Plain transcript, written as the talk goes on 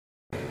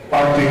I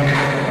think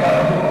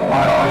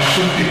I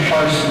should be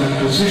placed in a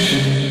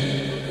position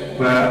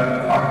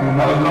where I can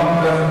no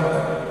longer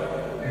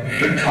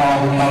inflict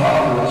harm upon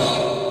others.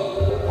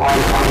 I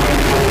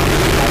went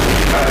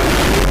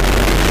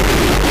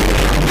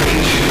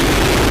kitchen,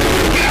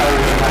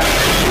 carried a mat,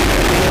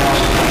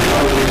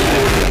 over his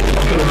head,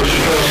 a bit of a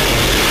struggle.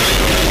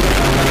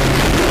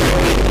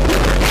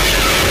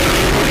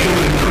 I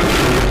killed him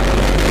quickly,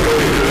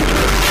 very good.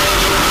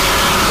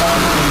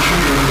 Something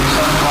intriguing me,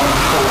 some kind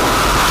of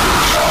thought.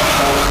 I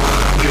felt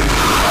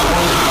guilty. I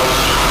was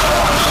close.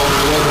 I told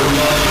the Lord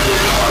Almighty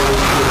that I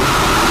was good.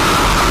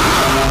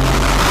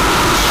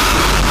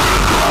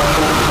 I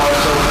thought to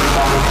myself, if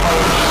I'm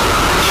opposed,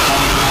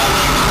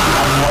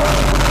 I'm not.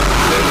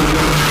 It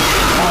was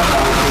my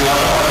country. I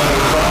may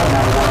have gone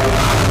my way.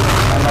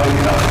 I know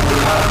nothing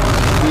would happen.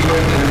 We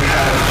went in a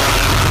cab.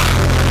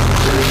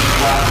 There was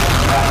flat,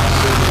 flats,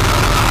 and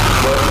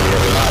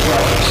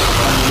drugs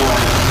and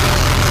wine.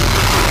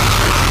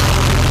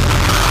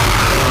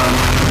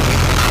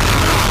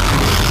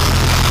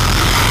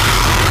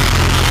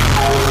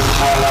 I was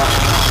tied up.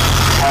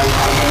 I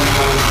went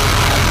to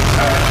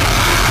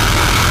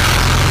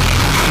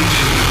the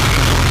kitchen,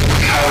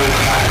 carried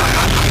back,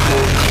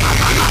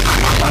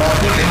 and I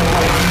think in a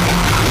way,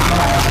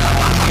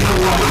 you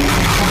probably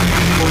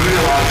didn't even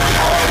realise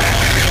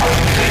I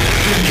was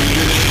taking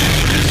this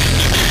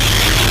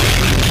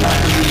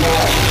naturally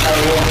well to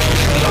carry on,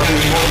 and I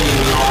didn't want to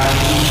rely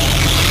on it.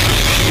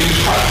 It was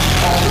quite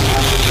impossible.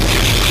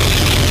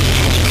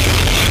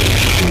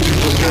 It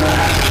was going to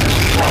happen,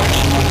 well,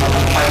 I'm going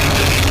to face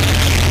it.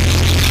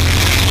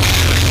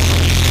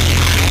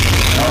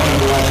 I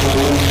remember after the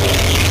water,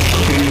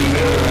 looking in the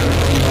mirror,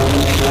 and I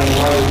walked down the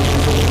road,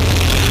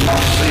 you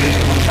must see it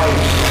in my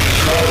face,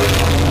 I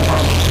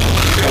must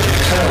be able to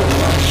tell,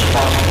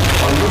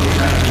 by looking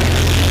at me,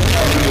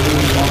 I remember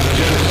losing my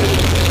virginity,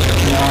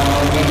 I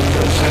remember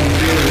that same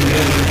feeling in the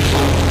end,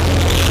 so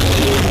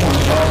it was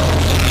almost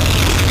darkness,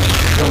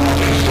 so I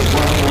just the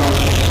point where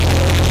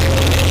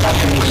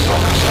nothing was stop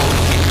myself,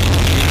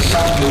 the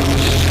sun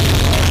moves,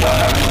 that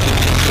happened,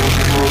 so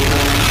the road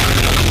down,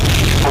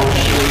 whole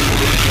street,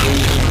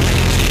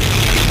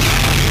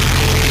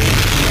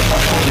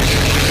 I'm probably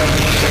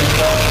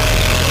 67% up,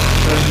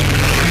 then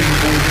people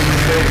walking the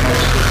gate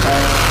most of the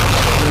time,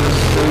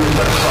 there was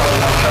that side of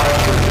my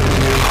character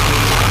that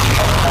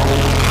was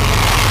cold,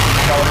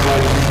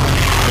 calculating,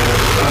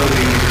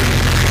 early,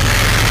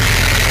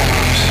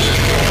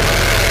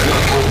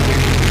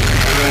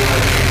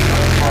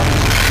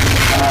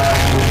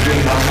 we've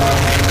been my mum,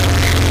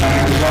 and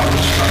it was rather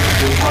destructive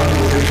to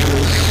puzzle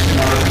because,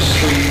 the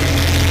street,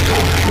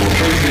 or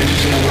 3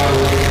 digits in a row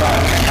at the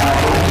back, and I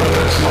thought, but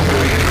that's not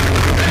really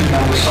depending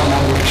on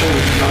someone would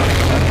choose, so I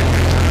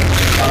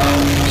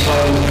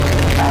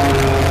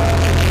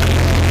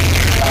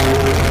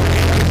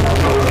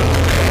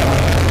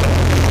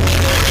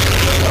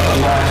got a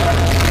light,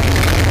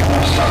 and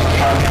I started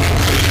playing.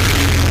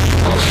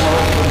 Looks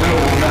like the bill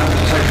and that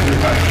was taking me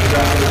back to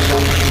that, so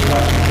I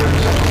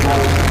trips up the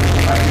road,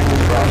 making all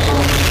the grass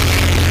on.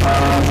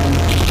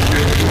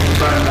 It was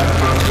saying that,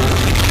 but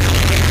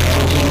I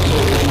was on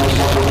sort of almost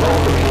like a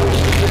roller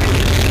coaster.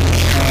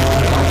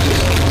 I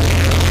just,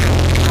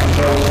 I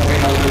felt,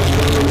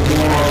 the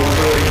more I was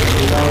doing,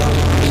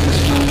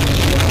 businessman,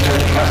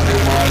 very plastic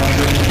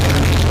minded,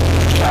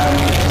 and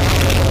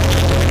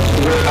the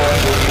rip out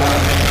of the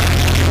flat,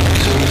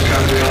 so it's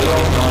going to be a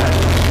long night.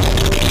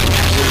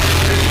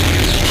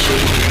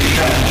 You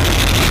can,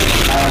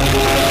 and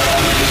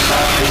the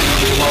sadness of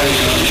the way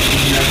that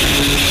you have to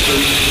do the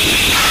street.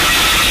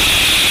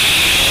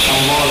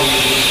 I'm riding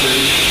in the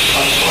street.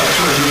 I sort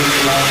of used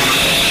to like it.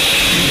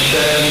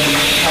 Then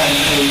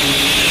cancel,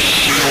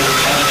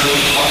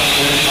 quite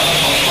clear,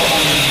 I'm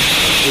fine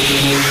with the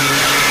move.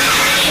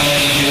 And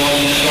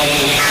the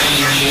struggle,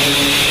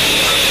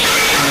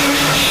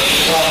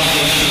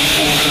 samples of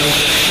water,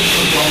 just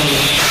a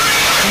genre.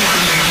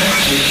 Anything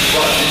intensive,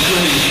 but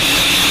degree.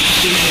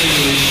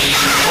 Seemingly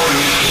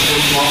polished to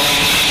look like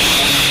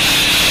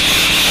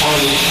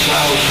polished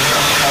flowers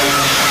and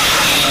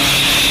stuff,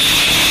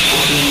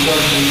 putting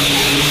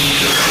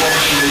dozens of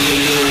glossy as a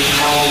little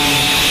palm.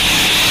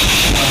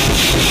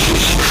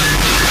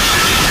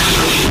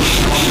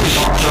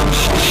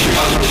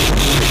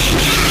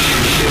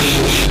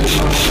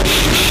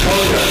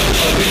 Oh yeah,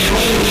 I think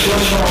probably was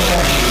one more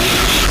actually.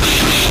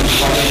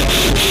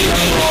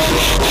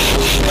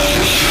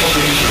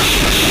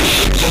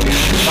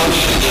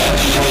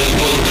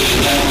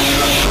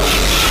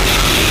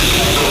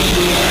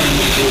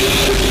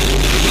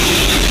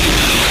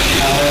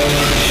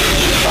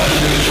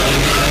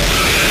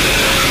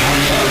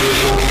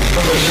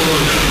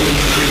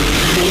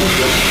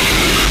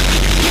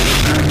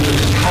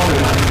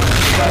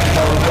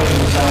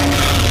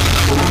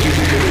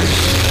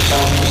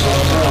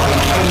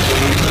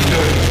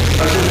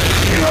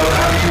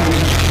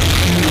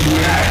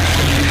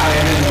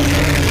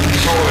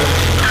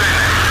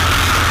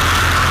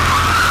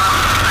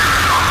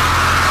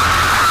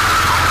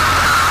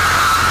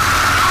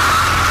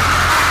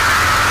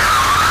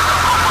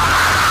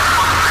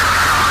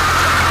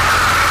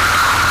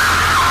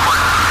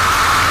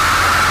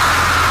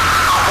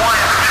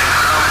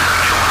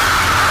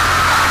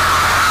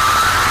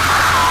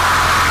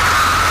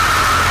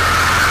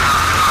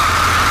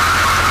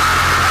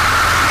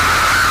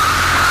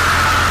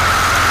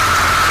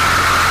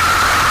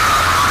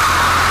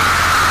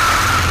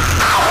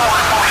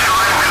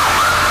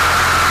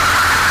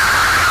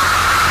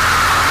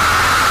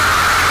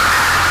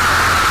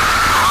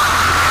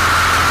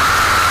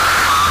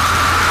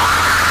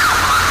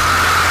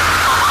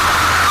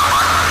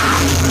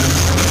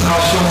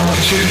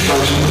 tube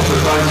station with the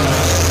Bagman.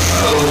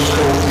 I was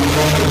called the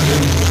Bagman.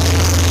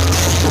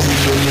 I was talking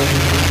to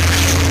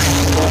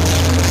the box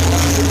about the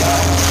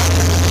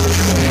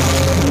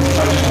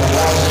station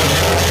I was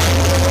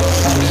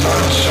and we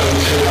started to show the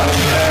two up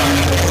and down.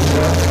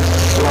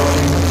 So I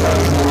think that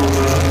was more of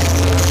a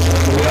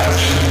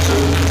reaction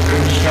to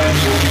Grim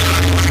Strangers,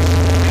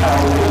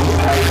 how all the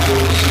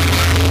papers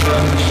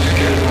merged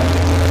together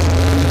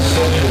in the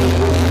centre of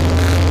the room.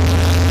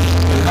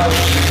 There's no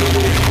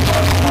particular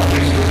my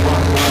reason for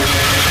the way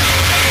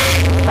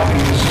I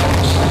think it's not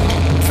the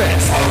same.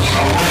 I was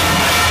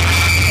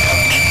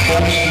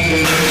forced to do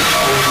this.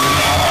 I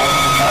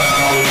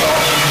was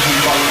asking to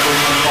go to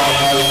the car.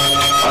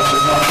 I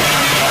said nothing.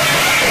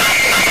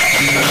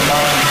 She said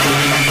nothing to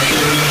me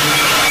too.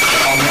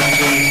 I went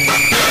to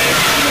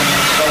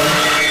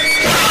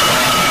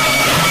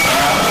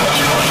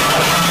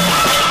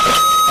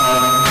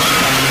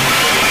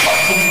I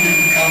probably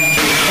didn't come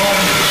to a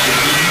final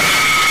decision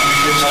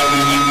until I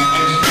was in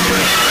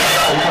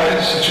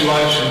a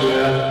situation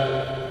where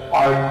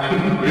I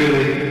couldn't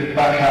really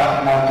back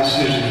out my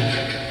decision.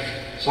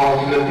 So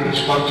I deliberately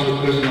spoke to the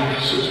prison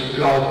officers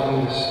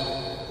regarding this.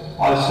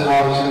 I said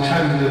I was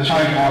intending to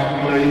change my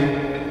plea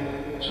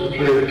to a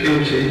plea of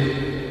guilty.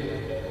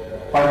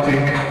 I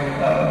think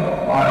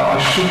I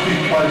should be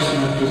placed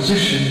in a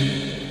position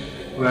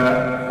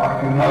where I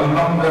can no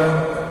longer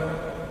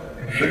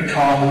inflict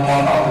harm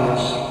upon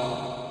others